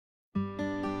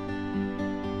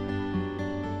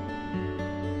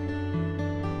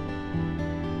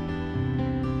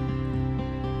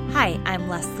Hi, I'm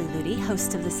Leslie Ludy,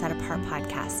 host of the Set Apart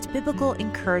podcast, Biblical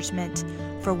Encouragement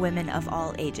for Women of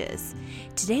All Ages.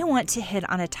 Today I want to hit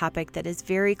on a topic that is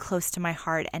very close to my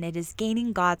heart, and it is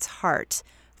gaining God's heart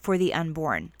for the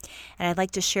unborn. And I'd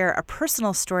like to share a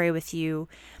personal story with you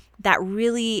that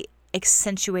really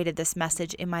accentuated this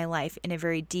message in my life in a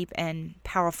very deep and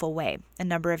powerful way a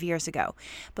number of years ago.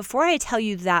 Before I tell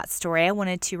you that story, I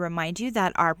wanted to remind you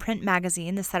that our print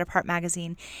magazine, the Set Apart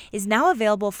magazine, is now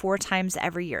available 4 times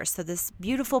every year. So this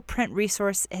beautiful print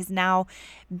resource has now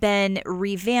been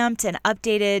revamped and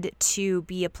updated to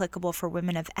be applicable for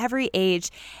women of every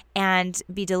age and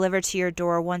be delivered to your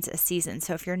door once a season.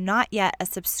 So if you're not yet a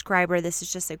subscriber, this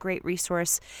is just a great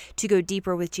resource to go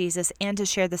deeper with Jesus and to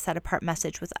share the Set Apart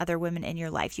message with other women in your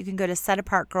life. You can go to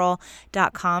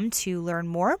setapartgirl.com to learn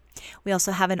more. We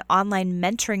also have an online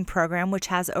mentoring program, which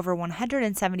has over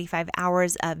 175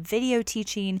 hours of video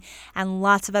teaching and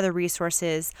lots of other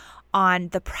resources on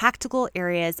the practical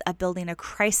areas of building a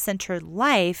Christ-centered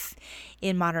life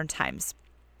in modern times.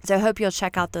 So I hope you'll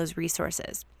check out those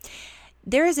resources.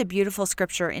 There is a beautiful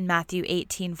scripture in Matthew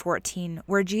 18:14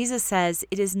 where Jesus says,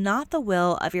 "It is not the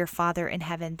will of your Father in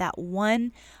heaven that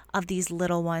one of these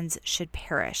little ones should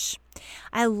perish."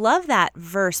 I love that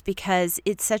verse because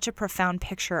it's such a profound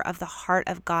picture of the heart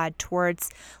of God towards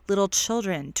little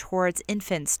children, towards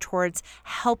infants, towards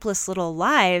helpless little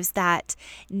lives that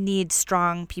need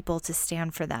strong people to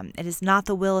stand for them. It is not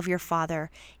the will of your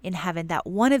Father in heaven that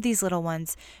one of these little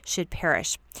ones should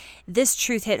perish. This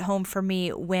truth hit home for me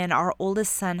when our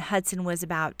oldest son, Hudson, was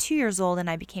about 2 years old and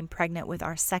I became pregnant with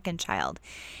our second child.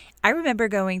 I remember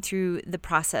going through the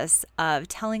process of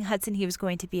telling Hudson he was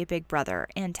going to be a big brother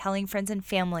and telling friends and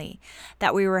family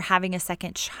that we were having a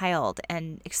second child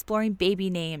and exploring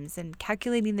baby names and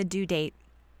calculating the due date.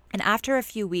 And after a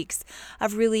few weeks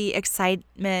of really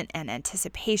excitement and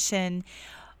anticipation,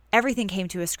 everything came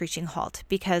to a screeching halt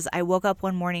because I woke up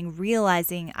one morning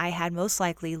realizing I had most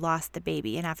likely lost the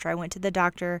baby. And after I went to the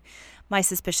doctor, my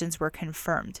suspicions were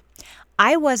confirmed.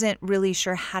 I wasn't really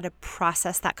sure how to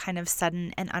process that kind of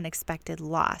sudden and unexpected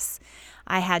loss.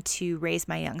 I had to raise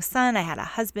my young son. I had a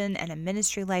husband and a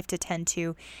ministry life to tend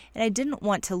to, and I didn't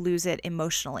want to lose it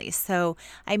emotionally. So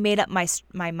I made up my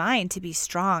mind to be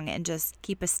strong and just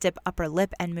keep a stiff upper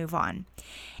lip and move on.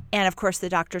 And of course, the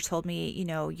doctor told me,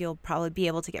 you'll probably be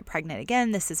able to get pregnant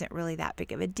again. This isn't really that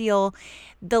big of a deal.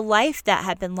 The life that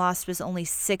had been lost was only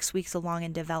 6 weeks along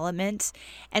in development.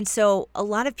 And so a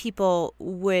lot of people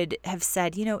would have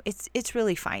said, it's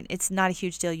really fine. It's not a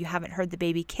huge deal. You haven't heard the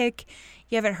baby kick.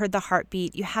 You haven't heard the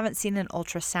heartbeat. You haven't seen an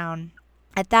ultrasound.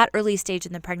 At that early stage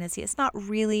in the pregnancy, it's not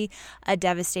really a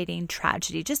devastating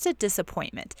tragedy, just a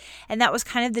disappointment. And that was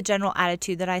kind of the general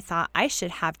attitude that I thought I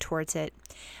should have towards it.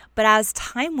 But as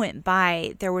time went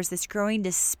by, there was this growing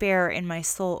despair in my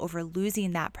soul over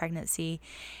losing that pregnancy.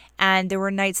 And there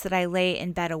were nights that I lay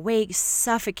in bed awake,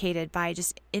 suffocated by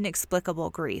just inexplicable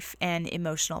grief and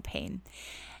emotional pain.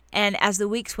 And as the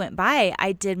weeks went by,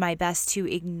 I did my best to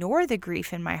ignore the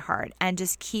grief in my heart and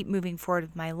just keep moving forward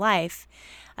with my life.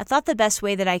 I thought the best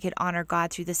way that I could honor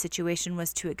God through the situation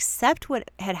was to accept what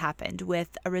had happened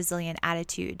with a resilient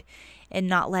attitude and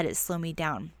not let it slow me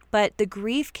down. But the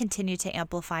grief continued to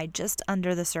amplify just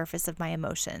under the surface of my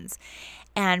emotions.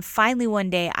 And finally, one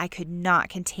day, I could not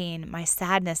contain my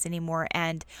sadness anymore.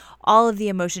 And all of the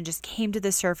emotion just came to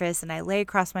the surface. And I lay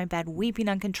across my bed, weeping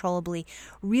uncontrollably,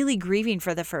 really grieving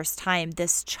for the first time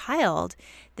this child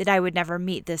that I would never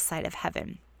meet this side of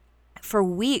heaven. For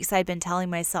weeks, I'd been telling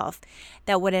myself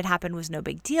that what had happened was no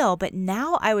big deal, but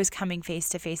now I was coming face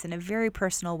to face in a very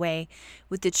personal way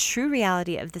with the true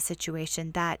reality of the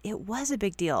situation, that it was a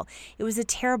big deal. It was a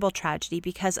terrible tragedy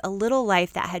because a little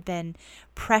life that had been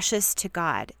precious to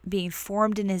God, being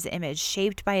formed in His image,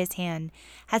 shaped by His hand,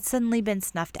 had suddenly been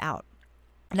snuffed out.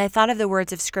 And I thought of the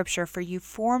words of Scripture, "For you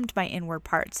formed my inward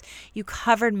parts. You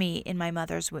covered me in my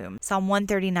mother's womb." Psalm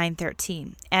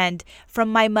 139:13. And "From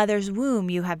my mother's womb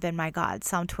you have been my God."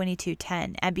 Psalm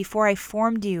 22:10. And "Before I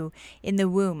formed you in the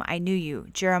womb, I knew you."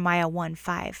 Jeremiah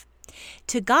 1:5.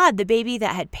 To God, the baby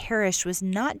that had perished was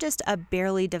not just a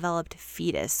barely developed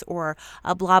fetus or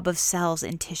a blob of cells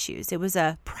and tissues. It was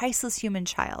a priceless human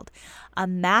child, a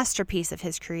masterpiece of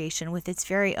His creation with its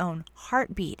very own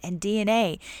heartbeat and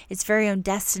DNA, its very own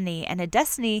destiny, and a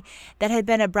destiny that had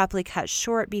been abruptly cut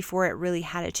short before it really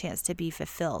had a chance to be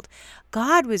fulfilled.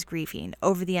 God was grieving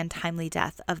over the untimely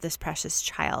death of this precious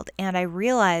child, and I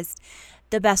realized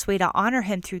the best way to honor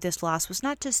him through this loss was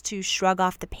not just to shrug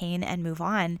off the pain and move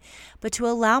on, but to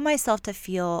allow myself to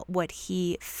feel what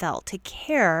he felt, to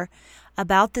care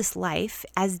about this life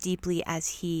as deeply as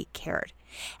he cared.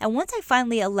 And once I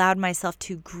finally allowed myself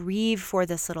to grieve for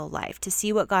this little life, to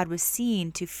see what God was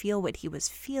seeing, to feel what he was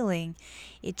feeling,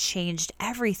 it changed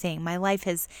everything. My life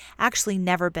has actually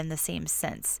never been the same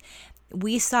since.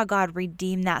 We saw God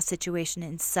redeem that situation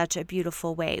in such a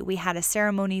beautiful way. We had a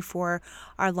ceremony for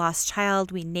our lost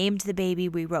child. We named the baby.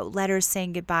 We wrote letters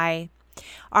saying goodbye.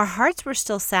 Our hearts were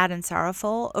still sad and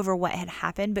sorrowful over what had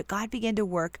happened, but God began to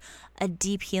work a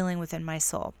deep healing within my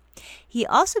soul. He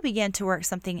also began to work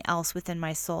something else within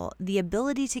my soul, the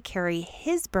ability to carry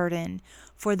his burden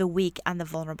for the weak and the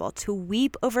vulnerable, to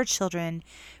weep over children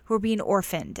who are being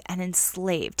orphaned and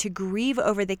enslaved, to grieve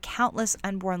over the countless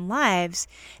unborn lives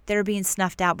that are being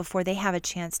snuffed out before they have a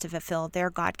chance to fulfill their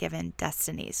God-given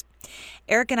destinies.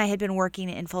 Eric and I had been working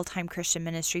in full-time Christian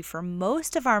ministry for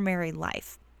most of our married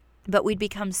life. But we'd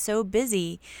become so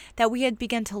busy that we had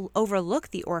begun to overlook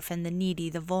the orphan, the needy,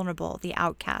 the vulnerable, the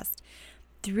outcast.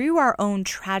 Through our own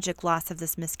tragic loss of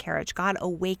this miscarriage, God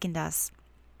awakened us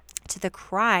to the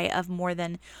cry of more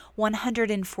than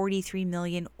 143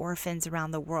 million orphans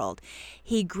around the world.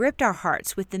 He gripped our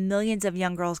hearts with the millions of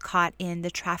young girls caught in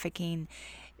the trafficking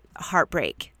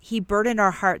heartbreak. He burdened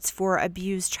our hearts for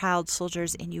abused child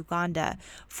soldiers in Uganda,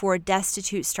 for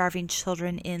destitute, starving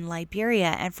children in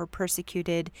Liberia, and for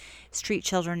persecuted street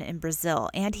children in Brazil.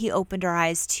 And he opened our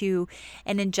eyes to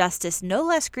an injustice no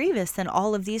less grievous than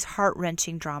all of these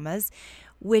heart-wrenching dramas,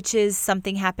 which is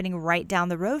something happening right down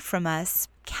the road from us.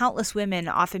 Countless women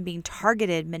often being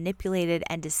targeted, manipulated,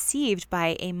 and deceived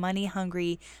by a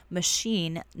money-hungry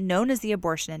machine known as the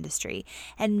abortion industry,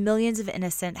 and millions of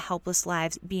innocent, helpless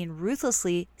lives being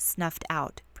ruthlessly snuffed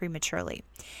out prematurely.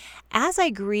 As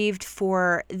I grieved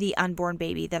for the unborn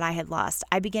baby that I had lost,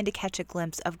 I began to catch a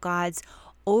glimpse of God's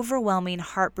overwhelming,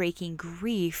 heartbreaking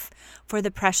grief for the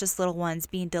precious little ones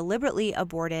being deliberately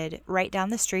aborted right down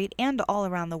the street and all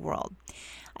around the world.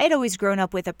 I had always grown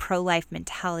up with a pro-life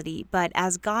mentality, but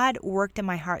as God worked in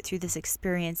my heart through this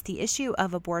experience, the issue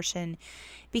of abortion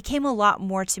became a lot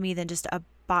more to me than just a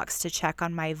box to check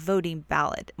on my voting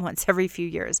ballot once every few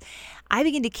years. I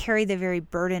began to carry the very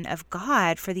burden of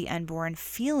God for the unborn,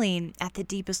 feeling at the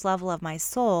deepest level of my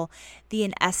soul the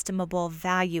inestimable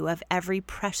value of every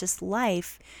precious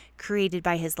life created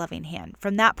by his loving hand.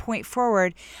 From that point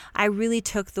forward, I really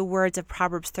took the words of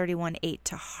Proverbs 31:8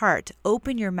 to heart.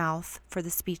 Open your mouth for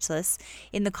the speechless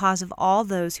in the cause of all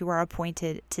those who are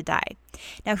appointed to die.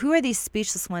 Now, who are these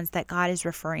speechless ones that God is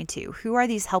referring to? Who are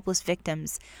these helpless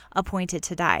victims appointed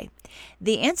to die?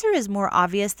 The answer is more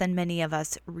obvious than many of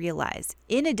us realize.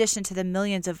 In addition to the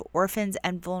millions of orphans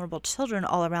and vulnerable children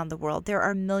all around the world, there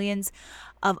are millions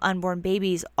of unborn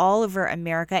babies all over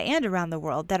America and around the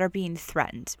world that are being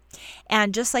threatened.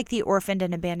 And just like the orphaned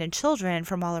and abandoned children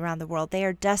from all around the world, they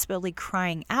are desperately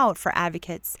crying out for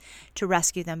advocates to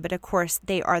rescue them. But of course,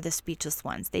 they are the speechless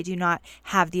ones. They do not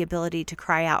have the ability to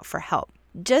cry out for help.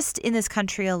 Just in this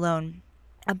country alone,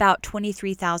 about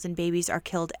 23,000 babies are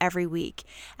killed every week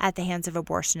at the hands of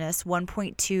abortionists,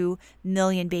 1.2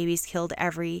 million babies killed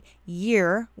every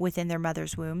year within their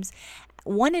mother's wombs.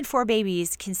 1 in 4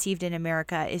 babies conceived in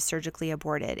America is surgically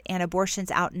aborted, and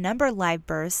abortions outnumber live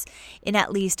births in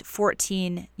at least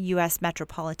 14 U.S.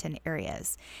 metropolitan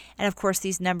areas. And of course,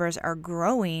 these numbers are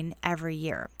growing every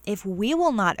year. If we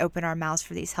will not open our mouths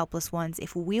for these helpless ones,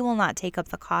 if we will not take up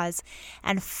the cause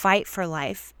and fight for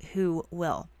life, who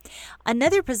will?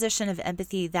 Another position of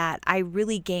empathy that I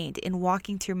really gained in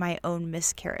walking through my own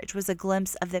miscarriage was a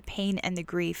glimpse of the pain and the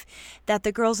grief that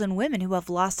the girls and women who have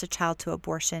lost a child to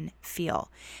abortion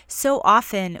feel. So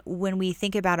often when we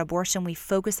think about abortion, we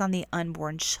focus on the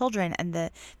unborn children and the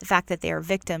fact that they are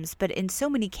victims. But in so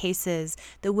many cases,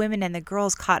 the women and the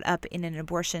girls caught up in an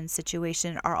abortion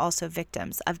situation are also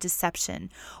victims of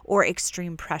deception or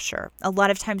extreme pressure. A lot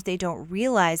of times they don't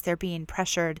realize they're being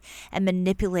pressured and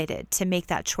manipulated to make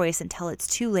that choice until it's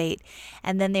too late,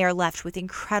 and then they are left with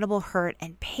incredible hurt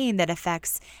and pain that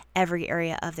affects every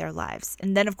area of their lives.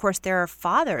 And then, of course, there are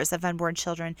fathers of unborn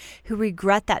children who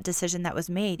regret that decision that was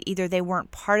made. Either they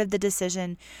weren't part of the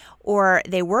decision or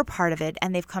they were part of it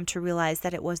and they've come to realize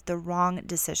that it was the wrong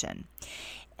decision.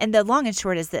 And the long and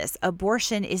short is this: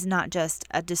 abortion is not just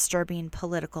a disturbing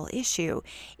political issue.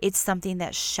 It's something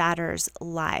that shatters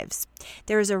lives.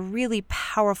 There is a really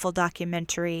powerful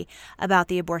documentary about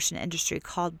the abortion industry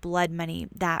called Blood Money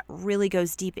that really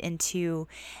goes deep into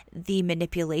the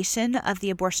manipulation of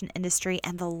the abortion industry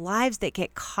and the lives that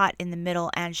get caught in the middle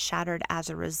and shattered as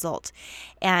a result.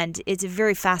 And it's a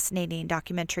very fascinating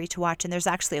documentary to watch. And there's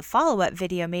actually a follow-up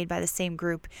video made by the same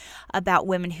group about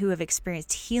women who have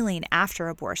experienced healing after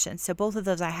abortion. So both of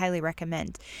those I highly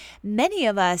recommend. Many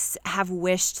of us have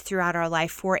wished throughout our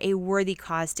life for a worthy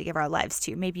cause to give our lives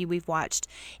to. Maybe we've watched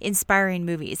inspiring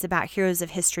movies about heroes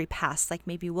of history past, like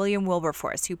maybe William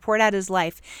Wilberforce, who poured out his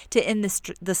life to end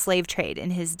the slave trade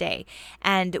in his day.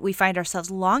 And we find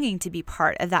ourselves longing to be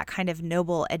part of that kind of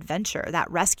noble adventure, that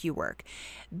rescue work.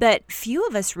 But few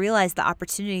of us realize the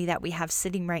opportunity that we have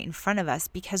sitting right in front of us,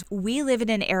 because we live in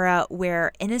an era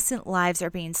where innocent lives are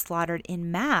being slaughtered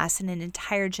in mass, and an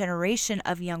entire generation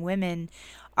of young women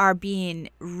are being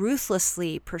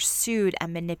ruthlessly pursued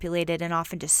and manipulated and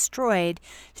often destroyed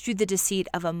through the deceit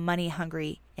of a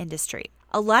money-hungry industry.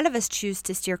 A lot of us choose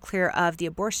to steer clear of the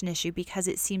abortion issue because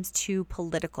it seems too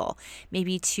political,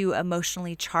 maybe too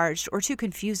emotionally charged, or too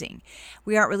confusing.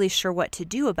 We aren't really sure what to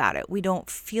do about it. We don't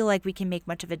feel like we can make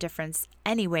much of a difference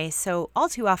anyway, so all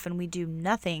too often we do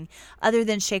nothing other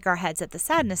than shake our heads at the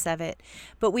sadness of it.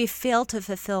 But we fail to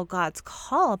fulfill God's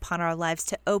call upon our lives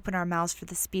to open our mouths for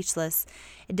the speechless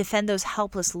and defend those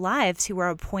helpless lives who are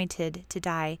appointed to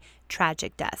die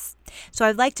tragic deaths. So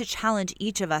I'd like to challenge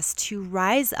each of us to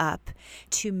rise up,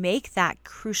 to make that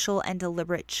crucial and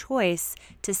deliberate choice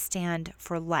to stand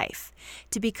for life,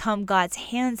 to become God's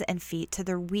hands and feet to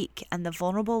the weak and the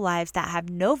vulnerable lives that have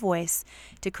no voice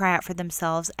to cry out for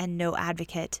themselves and no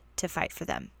advocate to fight for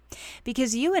them.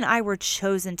 Because you and I were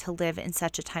chosen to live in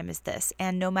such a time as this,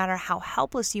 and no matter how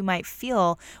helpless you might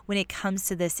feel when it comes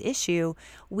to this issue,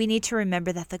 we need to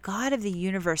remember that the God of the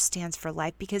universe stands for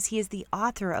life because he is the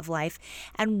author of life.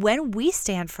 And when we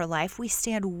stand for life, we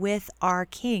stand with our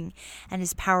King, and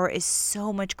his power is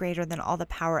so much greater than all the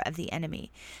power of the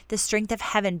enemy. The strength of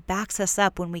heaven backs us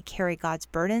up when we carry God's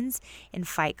burdens and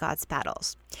fight God's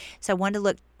battles. So I wanted to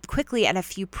look quickly at a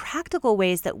few practical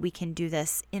ways that we can do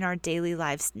this in our daily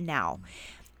lives now.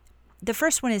 The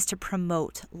first one is to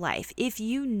promote life. If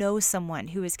you know someone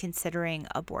who is considering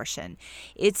abortion,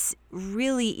 it's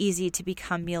really easy to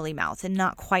become mealy-mouthed and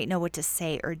not quite know what to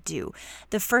say or do.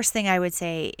 The first thing I would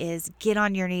say is get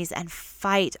on your knees and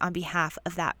fight on behalf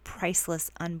of that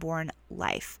priceless unborn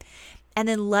life. And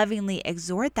then lovingly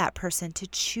exhort that person to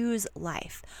choose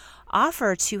life.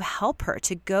 Offer to help her,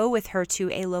 to go with her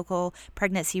to a local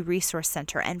pregnancy resource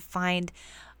center and find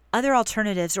other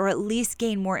alternatives, or at least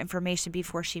gain more information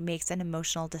before she makes an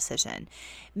emotional decision.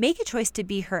 Make a choice to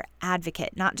be her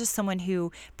advocate, not just someone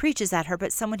who preaches at her,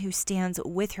 but someone who stands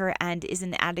with her and is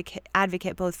an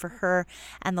advocate both for her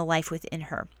and the life within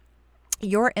her.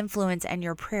 Your influence and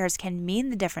your prayers can mean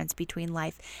the difference between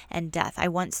life and death. I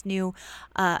once knew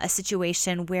a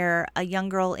situation where a young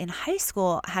girl in high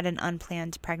school had an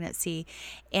unplanned pregnancy,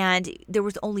 and there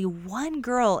was only one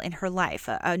girl in her life,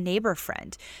 a neighbor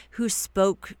friend, who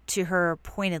spoke to her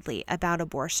pointedly about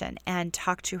abortion and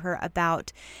talked to her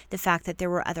about the fact that there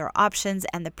were other options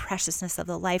and the preciousness of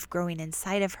the life growing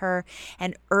inside of her,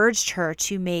 and urged her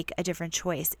to make a different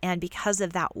choice. And because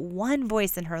of that one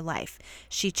voice in her life,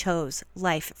 she chose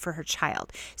life for her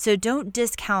child. So don't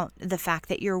discount the fact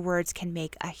that your words can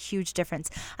make a huge difference.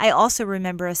 I also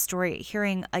remember a story,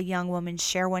 hearing a young woman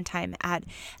share one time at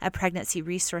a pregnancy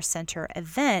resource center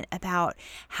event about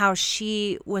how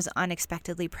she was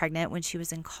unexpectedly pregnant when she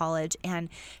was in college, and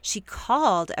she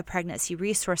called a pregnancy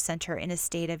resource center in a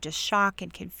state of just shock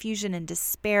and confusion and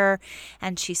despair.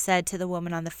 And she said to the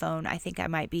woman on the phone, "I think I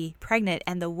might be pregnant."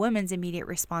 And the woman's immediate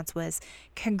response was,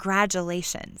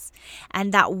 "Congratulations."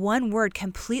 And that one word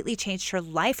completely changed her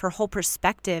life. Her whole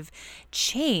perspective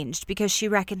changed because she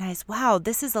recognized, wow,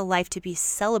 this is a life to be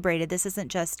celebrated. This isn't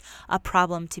just a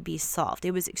problem to be solved.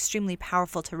 It was extremely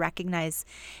powerful to recognize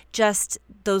just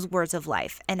those words of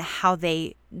life and how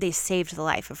they saved the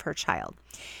life of her child.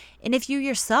 And if you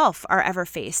yourself are ever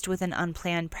faced with an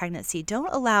unplanned pregnancy,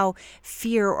 don't allow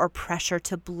fear or pressure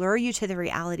to blur you to the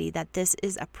reality that this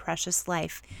is a precious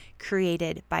life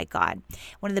created by God.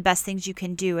 One of the best things you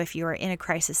can do if you are in a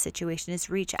crisis situation is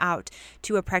reach out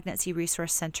to a pregnancy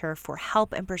resource center for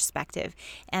help and perspective.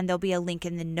 And there'll be a link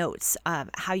in the notes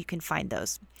of how you can find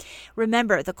those.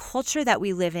 Remember, the culture that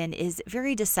we live in is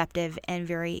very deceptive and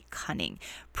very cunning.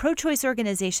 Pro-choice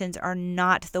organizations are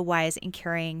not the wise in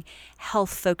carrying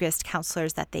health-focused greatest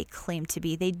counselors that they claim to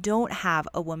be. They don't have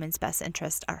a woman's best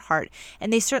interest at heart,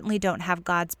 and they certainly don't have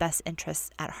God's best interests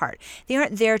at heart. They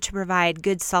aren't there to provide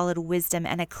good, solid wisdom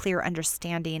and a clear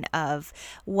understanding of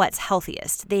what's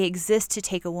healthiest. They exist to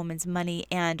take a woman's money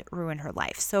and ruin her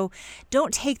life. So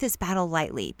don't take this battle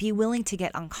lightly. Be willing to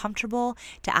get uncomfortable,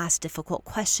 to ask difficult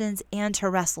questions, and to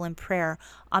wrestle in prayer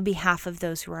on behalf of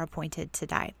those who are appointed to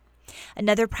die.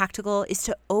 Another practical is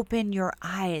to open your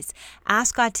eyes.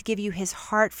 Ask God to give you his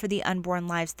heart for the unborn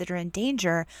lives that are in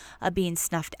danger of being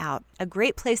snuffed out. A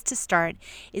great place to start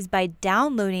is by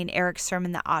downloading Eric's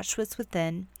sermon, The Auschwitz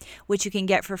Within, which you can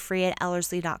get for free at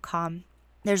ellerslie.com.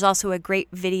 There's also a great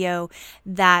video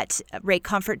that Ray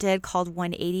Comfort did called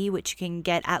 180, which you can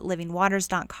get at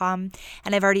livingwaters.com.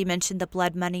 And I've already mentioned the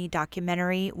Blood Money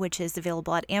documentary, which is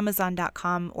available at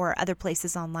amazon.com or other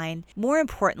places online. More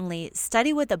importantly,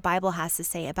 study what the Bible has to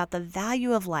say about the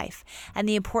value of life and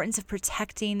the importance of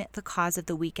protecting the cause of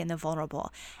the weak and the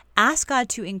vulnerable. Ask God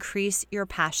to increase your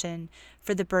passion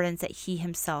for the burdens that he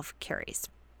himself carries.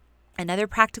 Another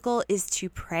practical is to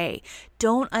pray.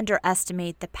 Don't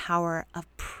underestimate the power of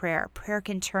prayer. Prayer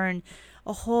can turn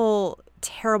a whole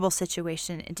terrible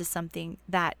situation into something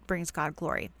that brings God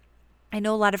glory. I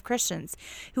know a lot of Christians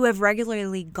who have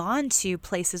regularly gone to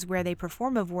places where they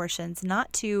perform abortions,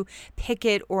 not to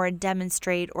picket or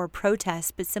demonstrate or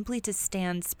protest, but simply to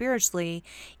stand spiritually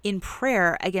in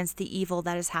prayer against the evil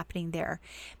that is happening there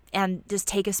and just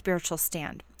take a spiritual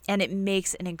stand. And it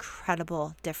makes an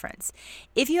incredible difference.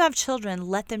 If you have children,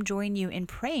 let them join you in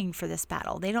praying for this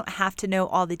battle. They don't have to know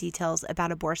all the details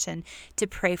about abortion to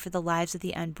pray for the lives of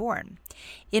the unborn.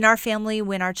 In our family,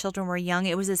 when our children were young,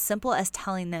 it was as simple as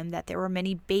telling them that there were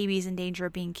many babies in danger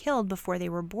of being killed before they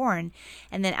were born,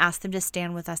 and then ask them to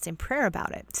stand with us in prayer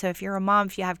about it. So if you're a mom,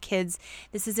 if you have kids,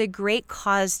 this is a great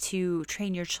cause to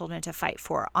train your children to fight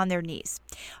for on their knees.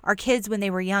 Our kids, when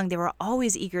they were young, they were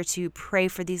always eager to pray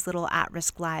for these little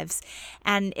at-risk lives.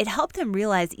 And it helped them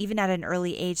realize, even at an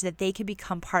early age, that they could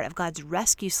become part of God's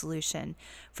rescue solution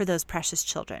for those precious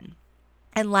children.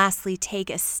 And lastly, take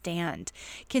a stand.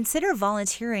 Consider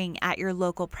volunteering at your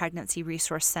local pregnancy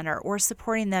resource center or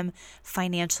supporting them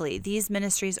financially. These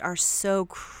ministries are so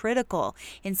critical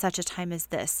in such a time as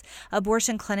this.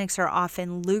 Abortion clinics are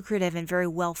often lucrative and very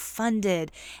well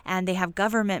funded, and they have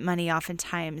government money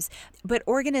oftentimes. But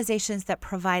organizations that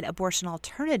provide abortion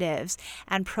alternatives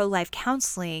and pro-life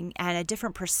counseling and a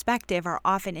different perspective are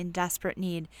often in desperate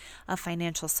need of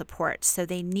financial support. So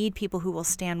they need people who will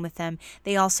stand with them.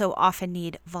 They also often need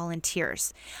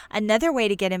volunteers. Another way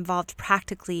to get involved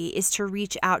practically is to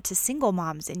reach out to single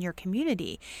moms in your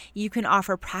community. You can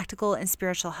offer practical and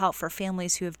spiritual help for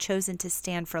families who have chosen to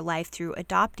stand for life through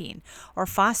adopting or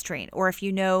fostering, or if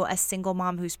you know a single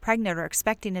mom who's pregnant or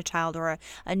expecting a child, or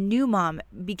a new mom,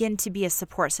 begin to be a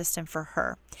support system for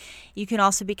her. You can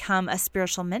also become a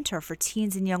spiritual mentor for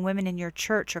teens and young women in your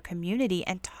church or community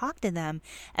and talk to them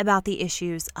about the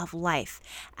issues of life.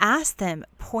 Ask them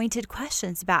pointed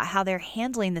questions about how they're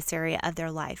handling this area of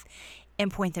their life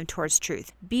and point them towards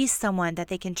truth. Be someone that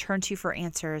they can turn to for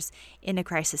answers in a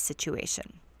crisis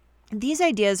situation. These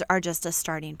ideas are just a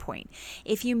starting point.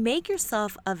 If you make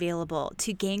yourself available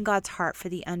to gain God's heart for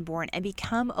the unborn and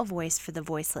become a voice for the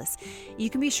voiceless, you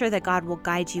can be sure that God will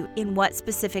guide you in what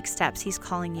specific steps He's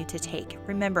calling you to take.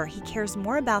 Remember, He cares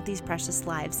more about these precious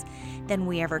lives than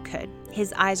we ever could.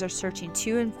 His eyes are searching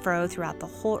to and fro throughout the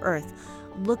whole earth,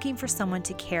 looking for someone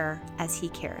to care as He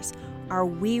cares. Are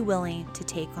we willing to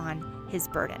take on His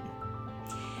burden?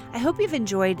 I hope you've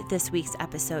enjoyed this week's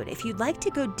episode. If you'd like to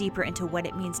go deeper into what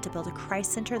it means to build a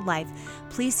Christ-centered life,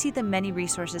 please see the many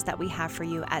resources that we have for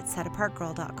you at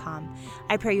setapartgirl.com.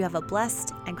 I pray you have a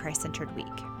blessed and Christ-centered week.